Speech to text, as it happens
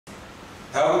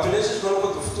ntabwo tunejejwe nuko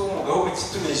dufite ubumuga, ahubwo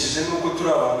ikitunejeje nuko turi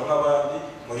abantu nk'abandi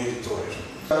muri iri torero.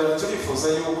 Turifuza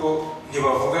yuko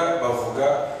bavuga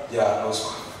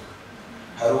yanozwa.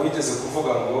 Hari uwigeze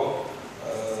kuvuga ngo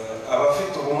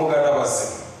abafite ubumuga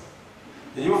n'abazima,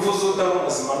 iyo uvuze utari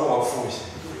umuzima n'uwapfuye,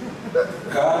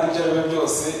 kandi ibyo ari byo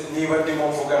byose niba ndimo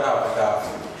mvuga ntabwo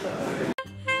ndapfa.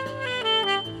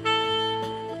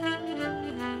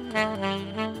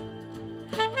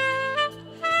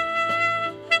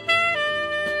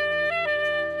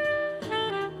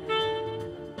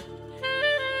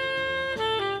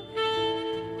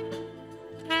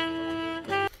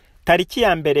 Tariki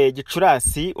ya mbere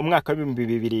Gicurasi umwaka wa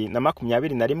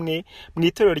 2021 mu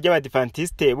Itorero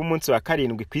Ry'Abadiventiste b'umunsi wa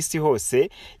Karindwi ku isi hose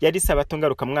yari Isabato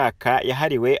ngarukamwaka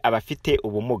yahariwe abafite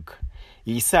ubumuga.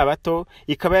 Iyi Sabato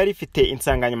ikaba yari ifite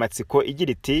insanganyamatsiko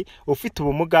igira iti ufite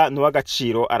ubumuga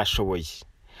n'uw'agaciro arashoboye.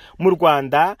 Mu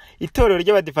Rwanda Itorero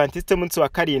Ry'Abadiventiste b'umunsi wa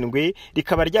Karindwi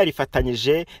rikaba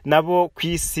ryarifatanyije nabo ku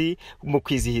isi mu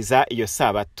kwizihiza iyo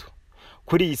Sabato.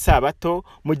 Kuri iyi Sabato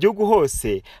mu gihugu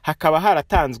hose hakaba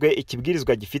haratanzwe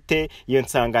ikibwirizwa gifite iyo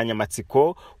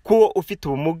nsanganyamatsiko ko ufite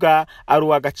ubumuga ari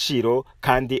uw'agaciro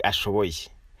kandi ashoboye.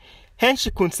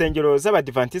 Henshi ku nsengero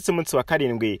z'Abadiventiste b'umunsi wa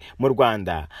Karindwi mu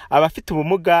Rwanda abafite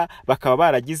ubumuga bakaba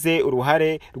baragize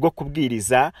uruhare rwo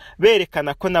kubwiriza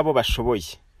berekana ko nabo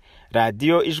bashoboye.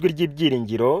 Radio Ijwi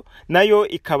ry'Ibyiringiro nayo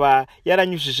ikaba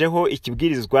yaranyujijeho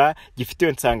ikibwirizwa gifite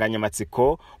iyo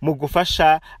nsanganyamatsiko mu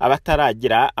gufasha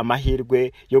abataragira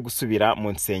amahirwe yo gusubira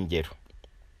mu nsengero.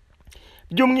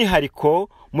 By'umwihariko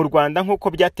mu Rwanda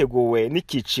nk'uko byateguwe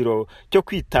n'ikiciro cyo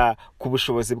kwita ku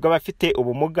bushobozi bw'abafite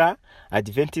ubumuga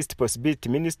Adventist Possibility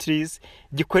Ministries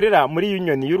gikorera muri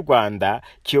Union y'u Rwanda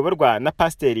kiyoborwa na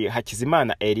Pasiteri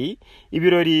Hakizimana Elie,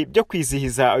 ibirori byo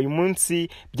kwizihiza uyu munsi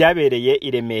byabereye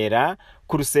i Remera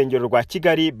ku rusengero rwa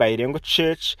Kigali Bible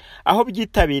Church, aho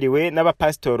byitabiriwe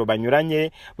n'abapasitoro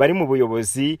banyuranye bari mu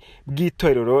buyobozi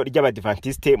bw'Itorero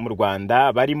Ry'Abadiventiste mu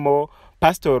Rwanda, barimo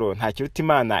Pastor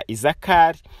NTAKIRUTIMANA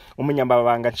Issachar,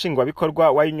 umunyamabanga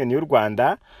nshingwabikorwa wa Union y'u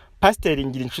Rwanda, Pasiteri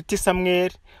Ngirinshuti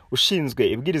Samuel ushinzwe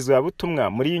ibwirizwabutumwa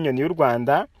muri Union y'u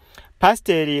Rwanda,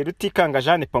 Pasiteri Rutikanga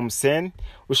Jeanne Pomsen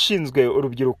ushinzwe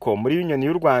urubyiruko muri Union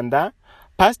y'u Rwanda,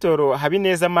 Pastor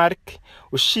Habineza Mark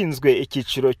ushinzwe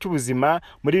ikiciro cy'ubuzima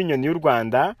muri Union y'u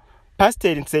Rwanda,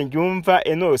 Pasiteri Nsengiyumva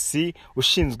Enosi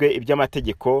ushinzwe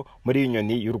iby'amategeko muri Union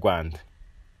y'u Rwanda.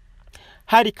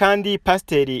 Hari kandi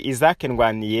Pasiteri Isaac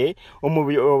Ndwaniye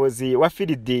umuyobozi wa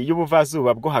firidi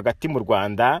y'ubuvazuba bwo hagati mu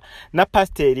Rwanda, na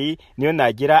Pasiteri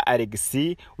NIYONAGIRA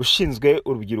Alexis ushinzwe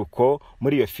urubyiruko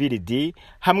muri iyo firidi,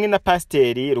 hamwe na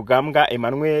Pasiteri Rugambwa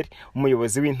Emmanuel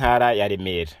umuyobozi w'intara ya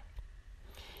Remera.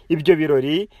 Ibyo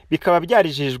birori bikaba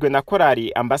byarijijwe na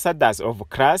korali Ambassadords of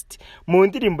Christ mu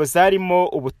ndirimbo zarimo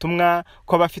ubutumwa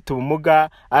ko abafite ubumuga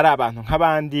ari abantu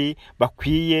nk'abandi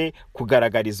bakwiye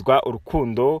kugaragarizwa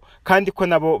urukundo kandi ko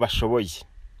nabo bashoboye.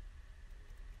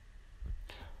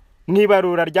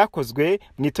 Mwibarura ryakozwe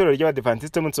mu Itorero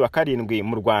Ry'Abadiventiste b'umunsi wa Karindwi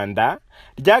mu Rwanda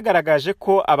ryagaragaje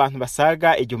ko abantu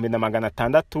basaga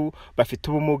 1600 bafite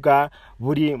ubumuga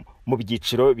buri mu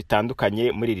byiciro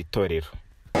bitandukanye muri iri torero.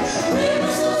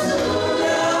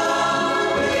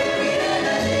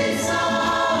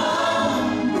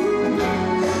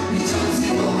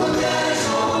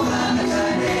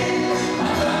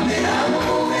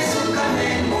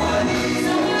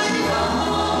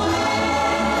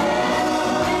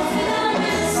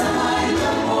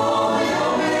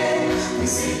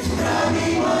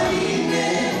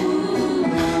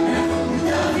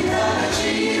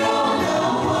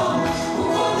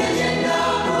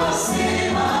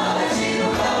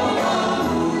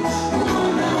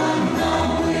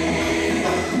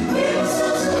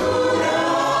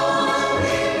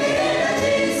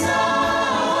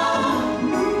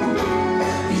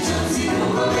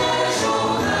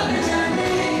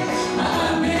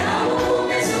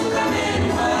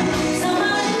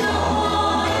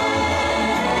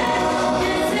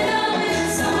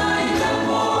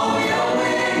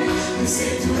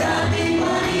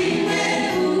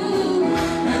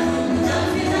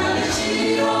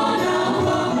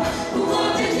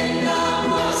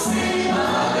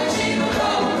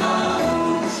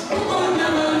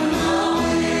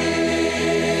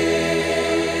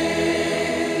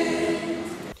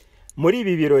 Muri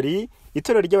ibi birori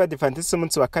Itorero Ry'Abadiventiste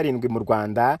b'umunsi wa Karindwi mu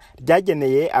Rwanda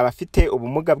ryageneye abafite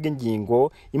ubumuga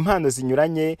bw'ingingo impano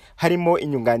zinyuranye, harimo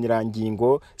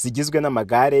inyunganirangingo zigizwe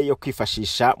n'amagare yo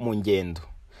kwifashisha mu ngendo.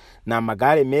 Ni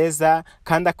amagare meza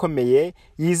kandi akomeye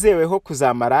yizeweho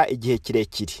kuzamara igihe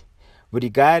kirekire. Buri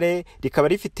gare rikaba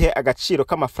rifite agaciro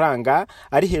k'amafaranga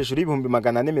ari hejuru y'ibihumbi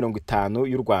 450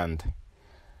 y'u Rwanda.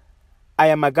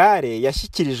 aya magare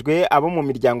yashyikirijwe abo mu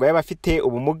miryango y'abafite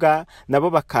ubumuga nabo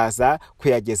bakaza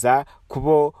kuyageza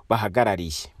kubo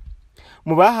bahagarariye.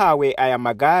 Mu bahawe aya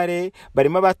magare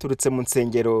barimo baturutse mu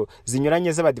nsengero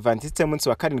zinyuranye z'Abadiventiste munsi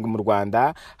wa Karindwi mu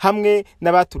Rwanda, hamwe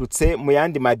n'abaturutse mu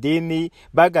yandi madini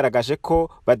bagaragaje ko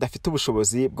badafite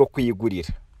ubushobozi bwo kuyigurira.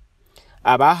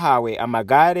 Abahawe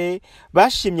amagare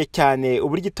bashimye cyane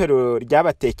uburyo itorero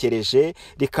ryabatekereje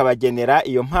rikabagenera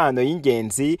iyo mpano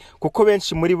y'ingenzi, kuko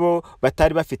benshi muri bo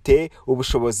batari bafite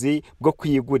ubushobozi bwo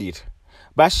kuyigurira.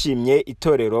 Bashimye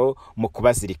itorero mu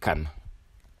kubazirikana.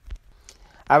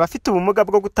 Abafite ubumuga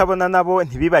bwo kutabona nabo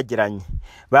ntibibagiranye.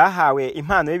 Bahawe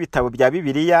impano y'ibitabo bya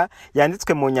Bibiliya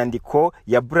yanditswe mu nyandiko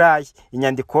ya Braille,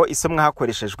 inyandiko isomwa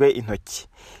hakoreshejwe intoki.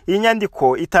 Iyi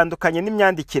nyandiko itandukanye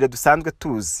n'imyandikire dusanzwe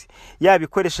tuzi, yaba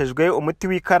ikoreshejwe umuti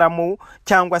w'ikaramu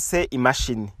cyangwa se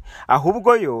imashini.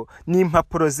 Ahubwo yo ni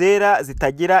impapuro zera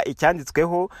zitagira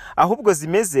icyanditsweho, ahubwo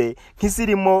zimeze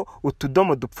nk'izirimo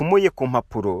utudomo dupfumuye ku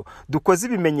mpapuro dukoze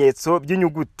ibimenyetso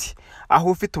by'inyuguti,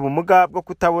 aho ufite ubumuga bwo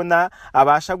kutabona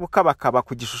abasha gukabakaba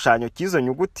ku gishushanyo cy'izo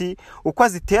nyuguti, uko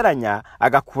aziteranya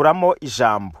agakuramo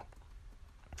ijambo.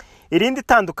 Irindi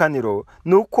tandukaniro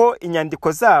ni uko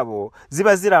inyandiko zabo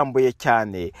ziba zirambuye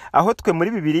cyane, aho twe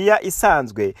muri Bibiliya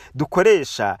isanzwe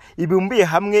dukoresha ibumbiye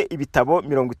hamwe ibitabo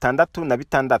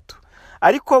 66.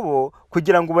 Ariko bo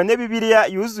kugira ngo ubone Bibiliya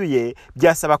yuzuye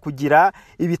byasaba kugira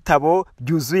ibitabo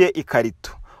byuzuye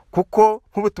ikarito, kuko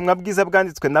nk'ubutumwa bwiza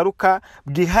bwanditswe na Luka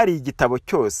bwihariye igitabo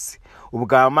cyose,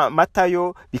 ubwa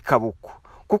Matayo bikabuko,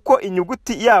 kuko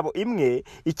inyuguti yabo imwe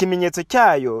ikimenyetso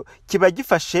cyayo kiba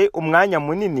gifashe umwanya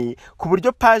munini, ku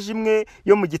buryo paje imwe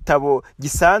yo mu gitabo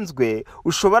gisanzwe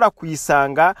ushobora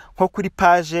kuyisanga nko kuri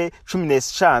paje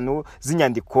 15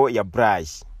 z'inyandiko ya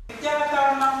Braille.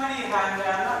 Ry'abatabona muri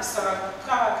ihangana usaba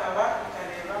gukabakaba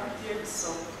ukareba ugiye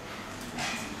gusoma.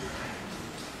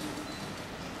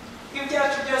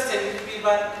 Ibyacu byose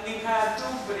biba ni nka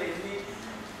double, ni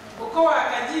uko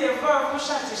wakagiye vuba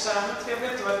ushakisha ahantu twebwe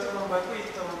tuba tugomba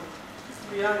kwitonda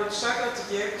kugira ngo dushake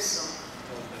tugiye gusoma.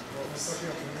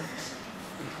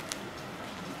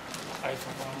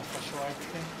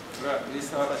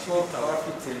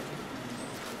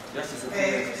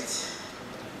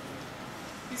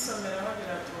 Isomeraho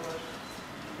biragora.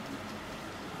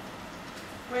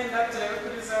 Wenda turebe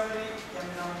kuri Zaburi ya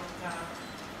 50.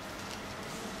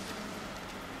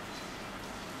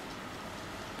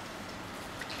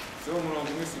 So murongo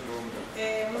mwisi ngombwa.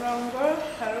 Murongo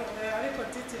ariko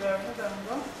titira avuga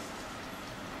ngo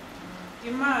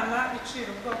Imana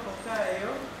icira ubwoko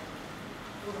bwayo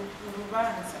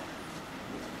urubanza.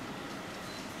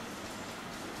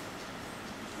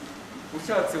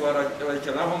 Ushatse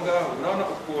warajyana aho ngaho, urabona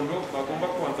ukuntu bagomba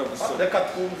kubanza gusoma. Reka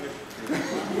twumve.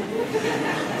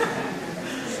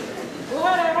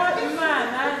 Uhoraho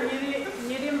Imana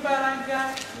nyiri imbaraga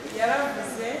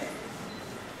yaravuze,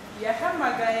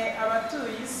 yahamagaye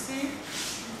abatuye isi,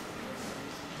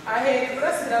 ahera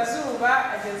iburasirazuba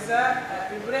ageza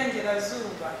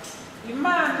iburengerazuba.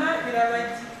 Imana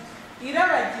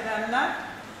irabagirana,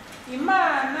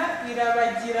 Imana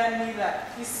irabagiranira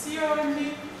Isiyoni,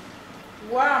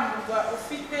 wa murwa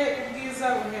ufite ubwiza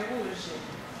buhebuje.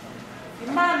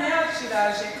 Imana yacu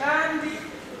iraje kandi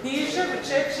ntije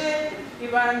bucece,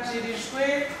 ibanjirijwe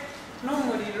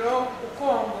n'umuriro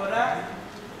ukongora,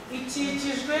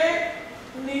 ikikijwe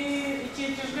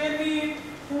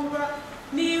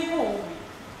n'inkubi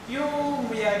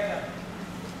y'umuyaga.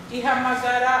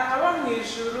 Ihamagara abo mu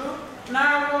ijuru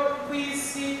n'abo ku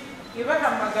isi,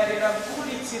 ibahamagarira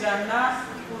gukurikirana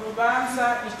urubanza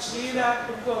icira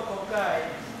ubwoko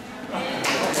bwayo.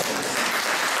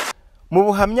 Mu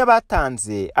buhamya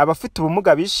batanze, abafite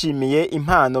ubumuga bishimiye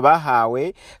impano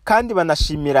bahawe kandi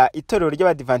banashimira itorero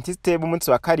ry'Abadiventiste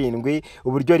b'umunsi wa Karindwi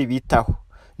uburyo ribitaho.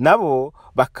 Nabo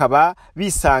bakaba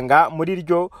bisanga muri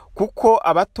ryo, kuko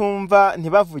abatumva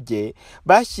ntibavuge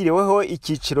bashyiriweho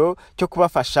icyiciro cyo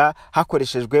kubafasha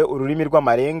hakoreshejwe ururimi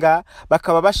rw'amarenga,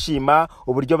 bakaba bashima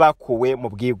uburyo bakuwe mu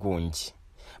bwigunge.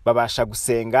 Babasha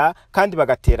gusenga kandi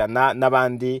bagaterana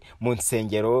n'abandi mu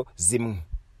nsengero zimwe.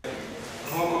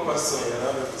 Nk'uko pastor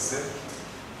yarabivuze,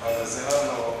 hagaze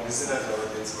hano mu izina rya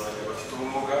bagenzi banjye bafite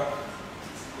ubumuga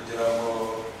kugira ngo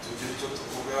tugire icyo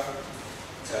tuvuga,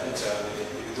 cyane cyane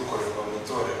ibidukorerwa mu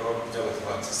itorero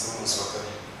ry'Abadiventiste b'umunsi wa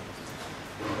Karindwi.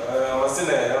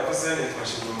 Amazina yavuze nitwa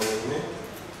Nshimiyumuremyi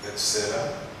Gatusera,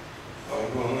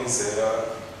 ndi umwizera.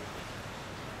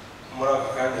 Muri aka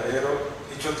kanya rero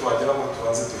icyo twagira ngo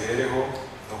tubanze duhereho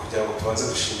ni ukugira ngo tubanze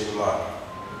dushimire Imana.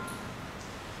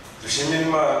 Dushimire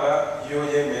Imana iyo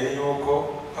yemeye yuko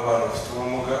abantu bafite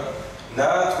ubumuga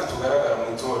natwe tugaragara mu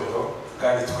itorero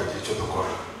kandi tukagira icyo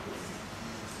dukora.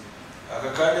 aka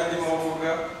kanya ndimo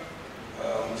mvuga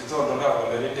mu gitondo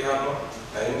ntabwo nari ndi hano,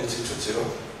 nari ndi Kicukiro,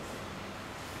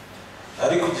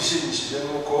 ariko igishimishije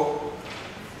nuko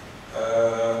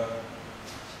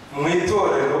mu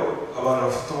itorero abantu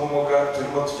bafite ubumuga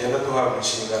turimo tugenda duhabwa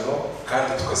inshingano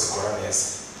kandi tukazikora neza.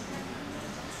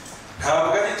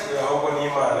 Ntabwo ari twe ahubwo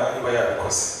n'Imana iba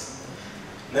yabikoze.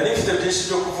 Nari mfite byinshi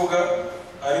byo kuvuga,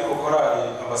 ariko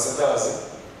korali Ambassadords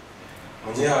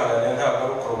munyihangane ntabwo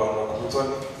ari ukurobanura ku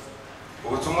butoni.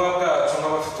 Ubutumwa bwacu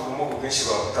nk'abafite ubumuga bwinshi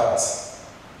babutanze.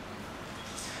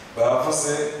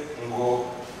 Bavuze ngo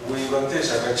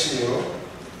wibatesha agaciro,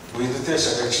 widutesha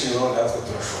agaciro, natwe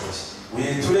turashoboye.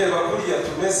 Witureba kuriya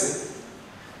tumeze.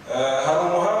 Hari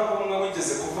umuhanga umwe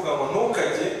wigeze kuvuga ngo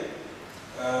ntukajye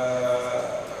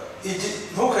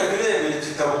urebera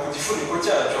igitabo ku gifuniko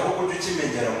cyacu, ahubwo ujye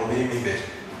ukimenyera mu birimo imbere.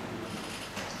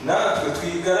 Natwe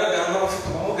twigaragara nk'abafite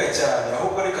ubumuga cyane,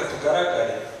 ahubwo reka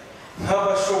tugaragare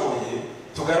nk'abashoboye,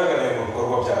 tugaragare mu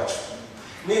bikorwa byacu.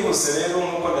 Nihuse rero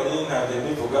nk'uko nari ntangiye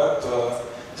mbivuga,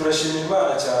 turashima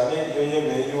Imana cyane iyo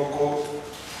yemeye yuko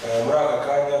muri aka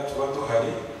kanya tuba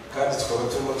duhari kandi tukaba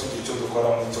turimo tugira icyo dukora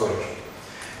mu itorero.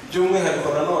 By'umwihariko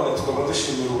nanone tukaba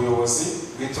dushimira ubuyobozi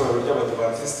bw'itorero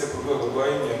ry'Abadiventiste ku rwego rwa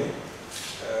Nyoni.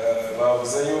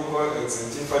 Bavuze yuko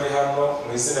executive ari hano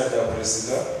mu izina rya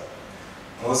perezida,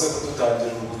 muze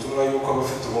kudutangira ubutumwa yuko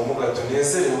abafite ubumuga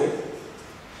tunezerewe,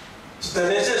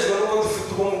 tutanejejwe nuko dufite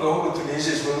ubumuga, ahubwo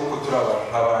tunejejwe nuko turi abantu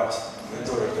nk'abandi mu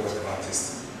itorero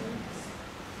ry'Abadiventiste.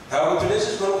 Ntabwo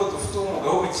tunejejwe nuko dufite ubumuga,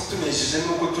 ahubwo ikitunejeje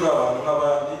nuko turi abantu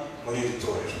nk'abandi muri iri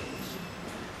torero.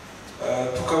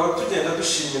 Tukaba tugenda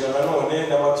dushimira nanone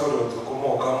n'amatorero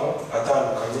dukomokamo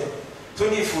atandukanye,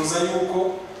 tunifuza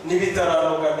yuko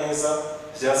n'ibitaranoga neza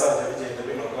byazajya bigenda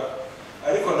binoga,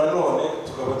 ariko nanone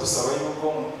tukaba dusaba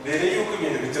yuko mbere yuko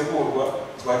ibintu bitegurwa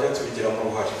twajya tubigiramo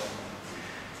uruhare.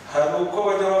 Hari uko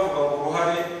bajya bavuga ngo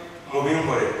uruhare mu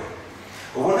binkorerwa.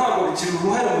 Ubu ntabwo bikiri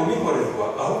uruhare mu binkorerwa,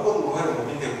 ahubwo ni uruhare mu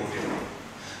bintegurirwa,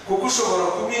 kuko ushobora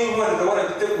kubinkorera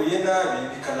warabiteguye nabi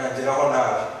bikanageraho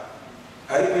nabi,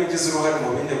 ariko iyo ugize uruhare mu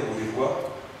bintegurirwa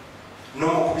no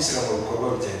mu kubishyira mu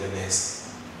bikorwa bigenda neza.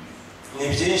 Ni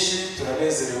byinshi,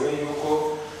 turanezerewe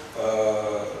yuko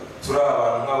turi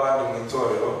abantu nk'abandi mu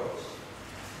itorero.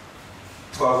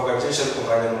 Twavuga byinshi ariko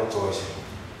umwanya n'umutoya,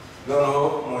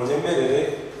 noneho munyemerere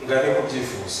ngane ku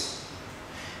byifuzo.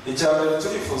 Icya mbere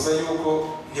turifuza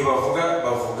yuko ntibavuga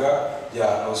bavuga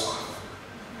yanozwa.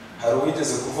 Hari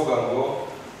uwigeze kuvuga ngo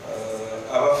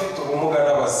abafite ubumuga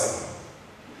n'abazima.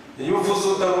 Iyo uvuze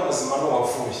utari umuzima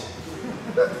n'uwapfuye,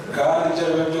 kandi ibyo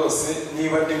ari byo byose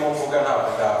niba ndimo mvuga ntabwo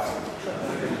ndapfa.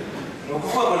 Ni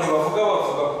ukuvuga ngo ntibavuga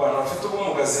bavuga ku bantu bafite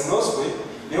ubumuga zinozwe.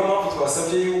 Niyo mpamvu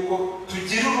twasabye yuko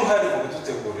tugira uruhare mu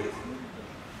bidutegurirwa.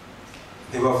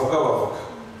 Ntibavuga bavuga.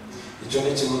 Icyo ni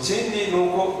ikintu kindi, ni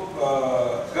uko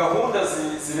gahunda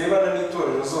zirebana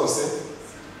n'itorero zose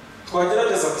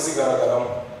twagerageza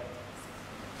kuzigaragaramo.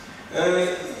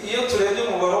 Iyo turebye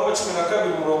mu Baroma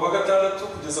 12:6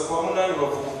 kugeza ku 8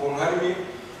 bavuga ukuntu harimo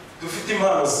dufite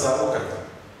impano zitandukanye.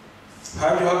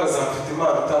 Kandi uhagaze afite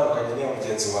impano itandukanye n'iya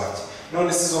mugenzi wanjye.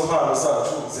 None si izo mpano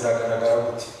zacu ziragaragara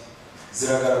gute?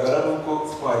 Ziragaragara nuko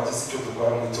twagize icyo dukora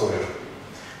mu itorero.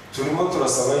 Turimo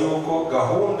turasaba yuko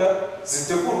gahunda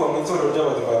zitegurwa mu itorero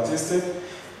ry'Abadiventiste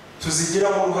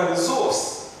tuzigiramo uruhare zose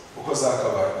uko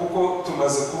zakabaye, kuko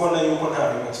tumaze kubona yuko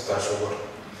nta rimwe tutashobora.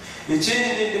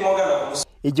 Ikindi ndimo gana ku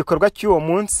Igikorwa cy'uwo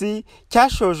munsi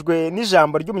cyashojwe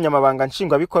n'ijambo ry'umunyamabanga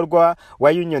nshingwabikorwa wa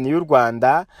Union y'u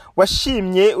Rwanda,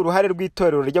 washimye uruhare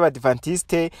rw'itorero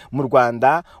ry'Abadiventiste mu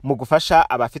Rwanda mu gufasha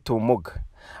abafite ubumuga.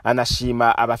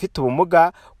 Anashima abafite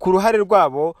ubumuga ku ruhare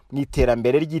rwabo mu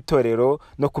iterambere ry'itorero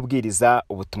no kubwiriza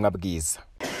ubutumwa bwiza.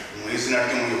 Mu izina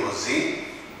ry'umuyobozi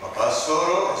wa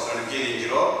Pasoro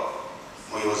Byiringiro,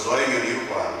 umuyobozi wa Union y'u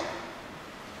Rwanda,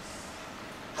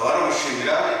 nkaba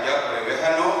namushimira ibyakorewe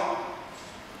hano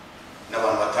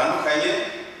n'abantu batandukanye,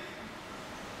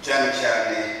 cyane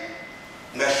cyane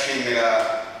ngashimira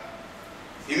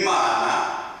Imana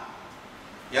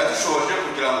yadushoboje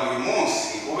kugira ngo uyu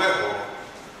munsi ubeho,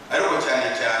 ariko cyane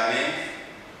cyane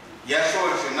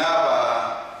yashoboje n'aba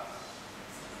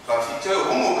bafite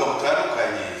ubumuga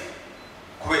butandukanye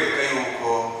kubereka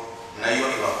yuko nayo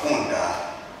ibakunda,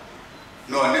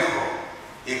 noneho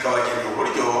ikabagenera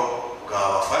uburyo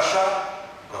bwabafasha,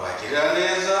 bwabagirira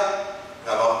neza,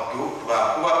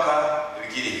 bwakubaka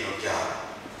ibyiringiro byabo.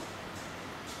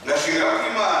 Ngashimira ko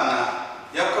Imana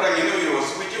yakoranye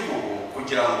n'ubuyobozi bw'igihugu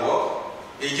kugira ngo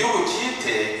igihugu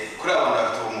cyite kuri abantu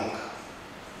bafite ubumuga.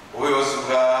 Ubuyobozi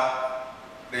bwa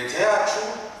leta yacu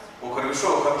bukora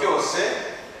ibishoboka byose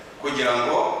kugira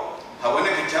ngo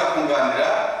haboneke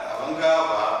icyakunganira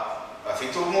abangaba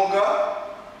bafite ubumuga,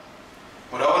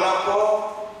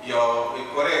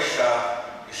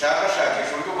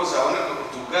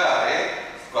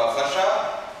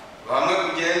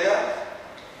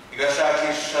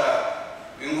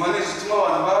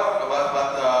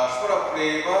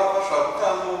 kureba bashobora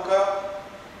gutambuka,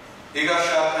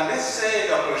 igashaka ndetse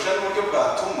igakoresha n'uburyo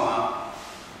bwatuma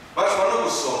bashobora no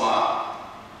gusoma.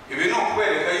 Ibi ni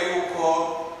ukubereka yuko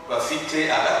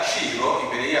bafite agaciro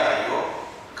imbere yayo,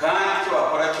 kandi icyo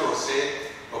bakora cyose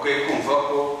bakwiye kumva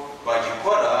ko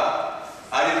bagikora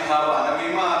ari nk'abana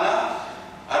b'Imana,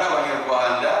 ari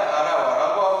Abanyarwanda, ari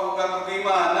abaragwa b'ubwami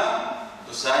bw'Imana,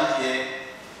 dusangiye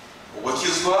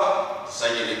ugukizwa,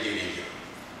 dusangiye n'ibyiringiro.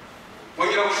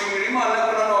 Mwongera gushimira Imana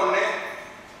ko nanone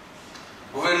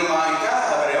guverinoma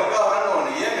itahagarariye aho ngaho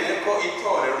nanone yemeye ko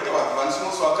itorero ry'Abadiventiste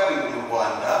umunsi wa Karindwi mu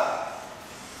Rwanda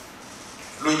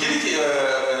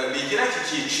rigira iki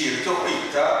cyiciro cyo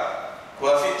kwita ku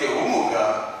bafite ubumuga,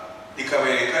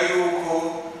 rikabereka yuko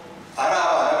ari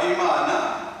abana b'Imana,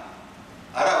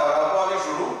 ari abaragwa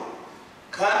b'ijuru,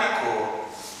 kandi ko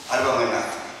ari bamwe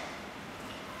natwe.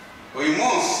 Uyu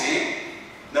munsi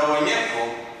nabonye ko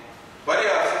bari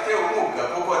bafite ubumuga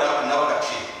kuko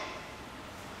n'ab'agaciro,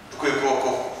 dukwiye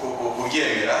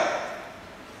kubyemera,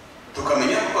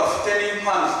 tukamenya ko bafite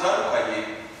n'impano zitandukanye,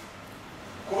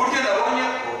 ku buryo nabonye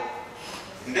ko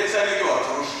ndetse ari ibyo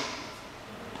baturusha.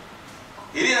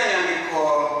 Iriya nyandiko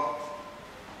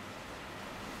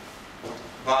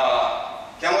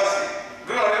cyangwa se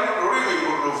ururimi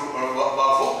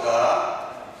bavuga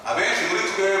abenshi muri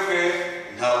twebwe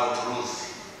ntabwo turuzi,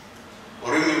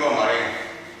 ururimi rw'amarenga.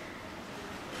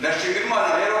 Ndashimira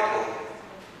Imana rero ko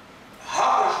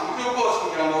hakoreshwa uburyo bwose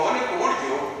kugira ngo babone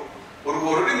uburyo urwo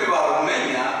rurimi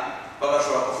barumenya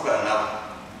bagashobora kuvugana nabo.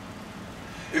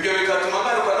 Ibyo bigatuma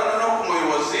ngaruka no ku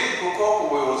muyobozi, kuko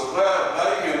ubuyobozi bwa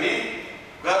Union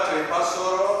bwatoye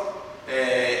Pasoro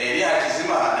Elie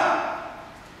HAKIZIMANA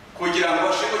kugira ngo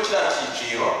bashinge kiriya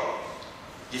cyiciro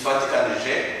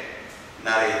gifatikanije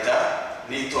na leta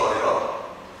n'itorero,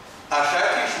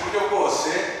 ashakisha uburyo bwose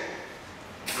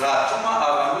bwatuma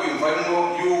abantu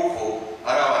biyumvamo yuko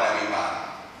ari abana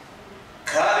b'Imana,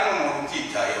 kandi n'umuntu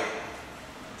ubyitayeho.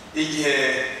 Igihe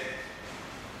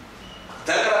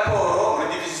utanga raporo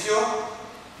muri diviziyo,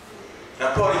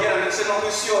 raporo igera ndetse no ku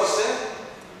isi yose,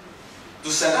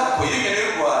 dusanga ko Union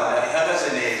y'u Rwanda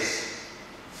ihagaze neza.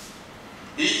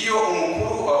 Iyo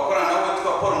umukuru wakorana nawe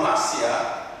witwa Paul Marcia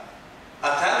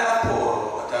atanga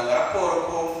raporo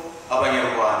ko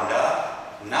Abanyarwanda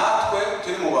natwe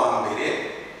turi mu ba mbere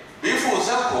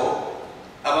bifuza ko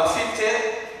abafite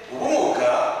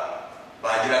ubumuga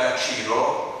bagira agaciro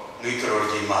mu itorero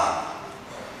ry'Imana.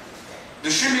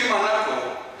 Dushimira Imana ko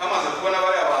hamaze kubona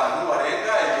bari abantu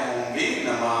barenga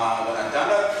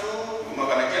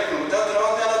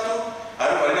 1,636,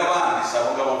 ariko hari n'abandi si abo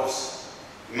ngabo gusa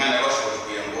Imana yabashoboje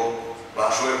kugira ngo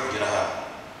bashobore kugera hano.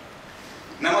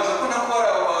 Namaze kubona ko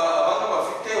abantu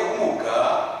bafite ubumuga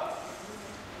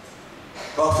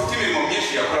bafite imirimo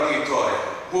myinshi yakora mu itorero,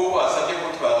 nk'uko basabye ko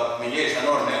twamenyesha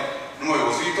none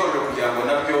n'umuyobozi w'itorero kugira ngo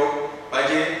nabyo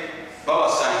bajye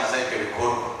babasangiza ibyo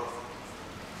bikorwa.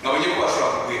 Mwabonye ko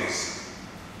bashobora kubwiriza,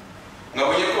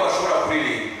 mwabonye ko bashobora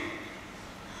kuririmba,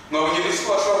 mwabonye ko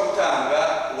bashobora gutanga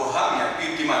ubuhamya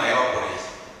bw'ibyo Imana yabakoreye,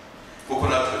 kuko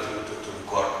natwe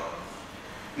tubikora.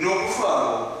 Ni ukuvuga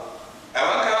ngo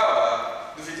aba ngaba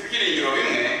dufite ibyiringiro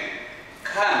bimwe,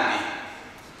 kandi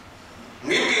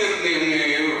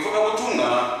mw'ivugabutumwa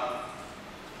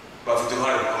bafite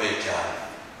uruhare rukomeye cyane.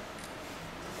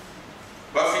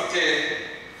 Bafite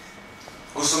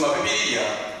gusoma Bibiliya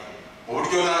mu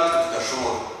buryo natwe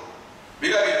tudashobora.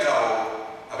 Biriya bitabo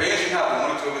abenshi ntabwo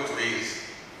muri twebwe tubizi,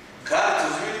 kandi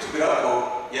tuzi bitubwira ko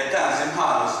yatanze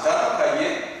impano zitandukanye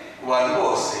ku bantu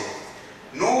bose,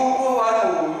 nubwo bari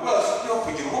mu bibazo byo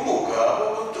kugira ubumuga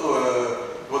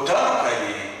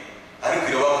butandukanye, ariko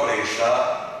irabakoresha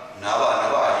n'abana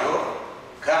bayo,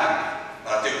 kandi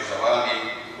barateguza abandi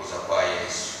kuza kwa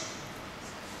Yesu.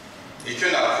 Icyo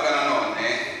navuga nanone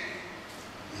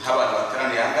nk'abantu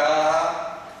bateraniye aha ngaha,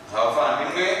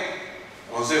 nk'abavandimwe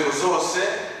mu nzego zose,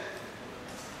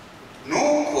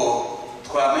 nuko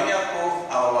twamenya ko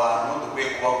aba bantu dukwiye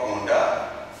kubakunda,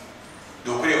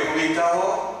 dukwiye kubitaho,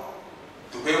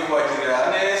 dukwiye kubagirira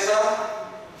neza,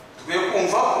 dukwiye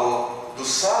kumva ko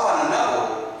dusabana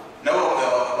nabo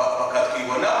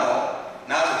bakatwibonamo,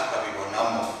 natwe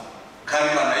tukabibonamo, kandi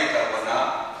Imana ikabona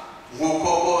nk'uko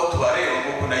bo tubareba,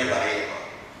 nk'uko nayo ibareba.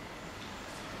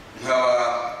 Nkaba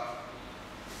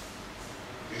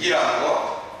ngira ngo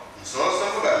nsoze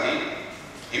mvuga nti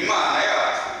Imana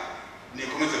yacu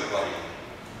nikomeze kubarinda.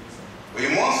 Uyu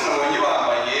munsi nabonye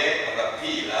bambaye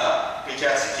agapira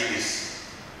k'icyatsi kibisi,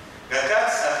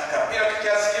 agapira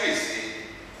k'icyatsi kibisi.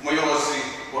 Umuyobozi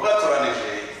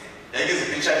wabatoranije yagize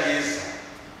ipica ryiza,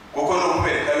 kuko ni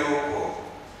ukubereka yuko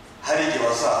hari igihe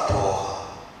bazatoha,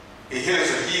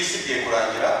 iherezo ry'isi rigiye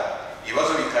kurangira,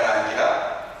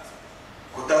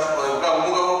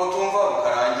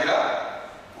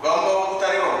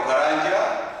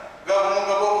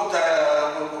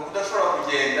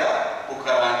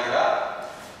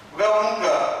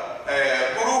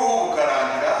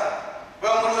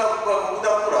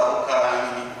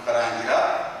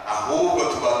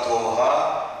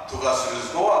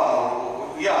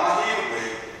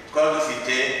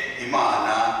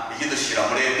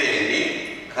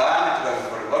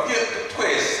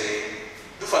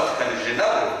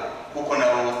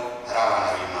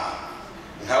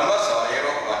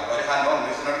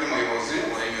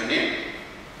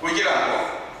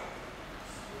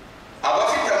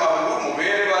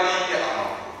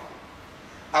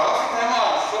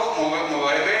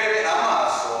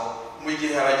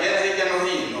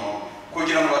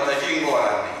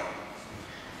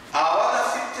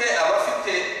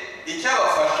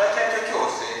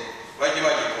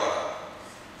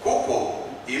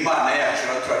 imana yacu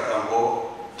iraturarika ngo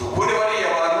dukunde bariya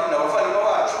bantu n'abavandimwe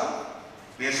bacu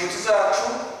n'inshuti zacu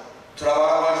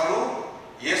turababajuru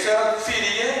Yesu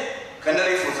yaradupfiriye kandi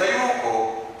arifuza yuko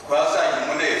twazagira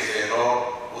umunezero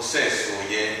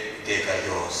usesuye iteka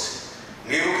ryose.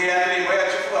 Mwibuke ya ndirimbo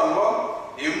yacu ivuga ngo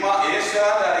Yesu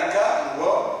yahagarika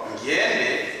ngo ngende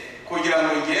kugira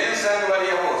ngo ngende nsange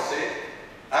bariya bose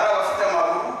ari abafite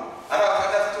amaguru ari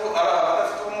abadafite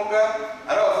ubumuga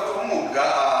ari abafite ubumuga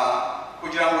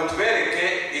kugira ngo tubereke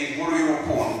inkuru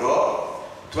y'urukundo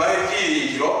tubahe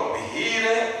ibyiringiro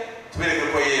bihire tubereke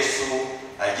ko Yesu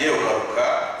agiye kugaruka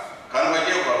kandi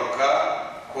agiye kugaruka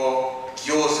ko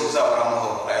byose bizabura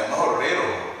amahoro. Aya mahoro rero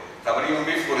akaba ariyo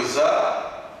mbifuriza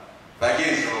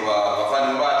bagenzi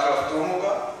bavandimwe bacu bafite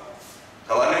ubumuga,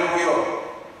 akaba niyo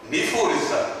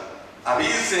nifuriza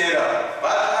abizera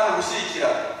baje hano gushyigikira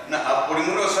buri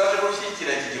muntu wese waje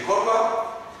gushyigikira iki gikorwa,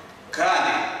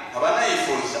 kandi nkaba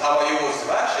nayifuriza abayobozi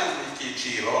bashinzwe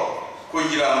icyiciro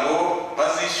kugira ngo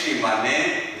bazishimane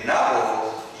nabo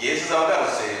Yesu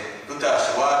azagarutse dutashe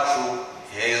iwacu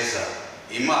heza.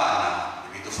 Imana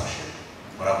ibidufashe.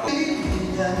 Murakoze.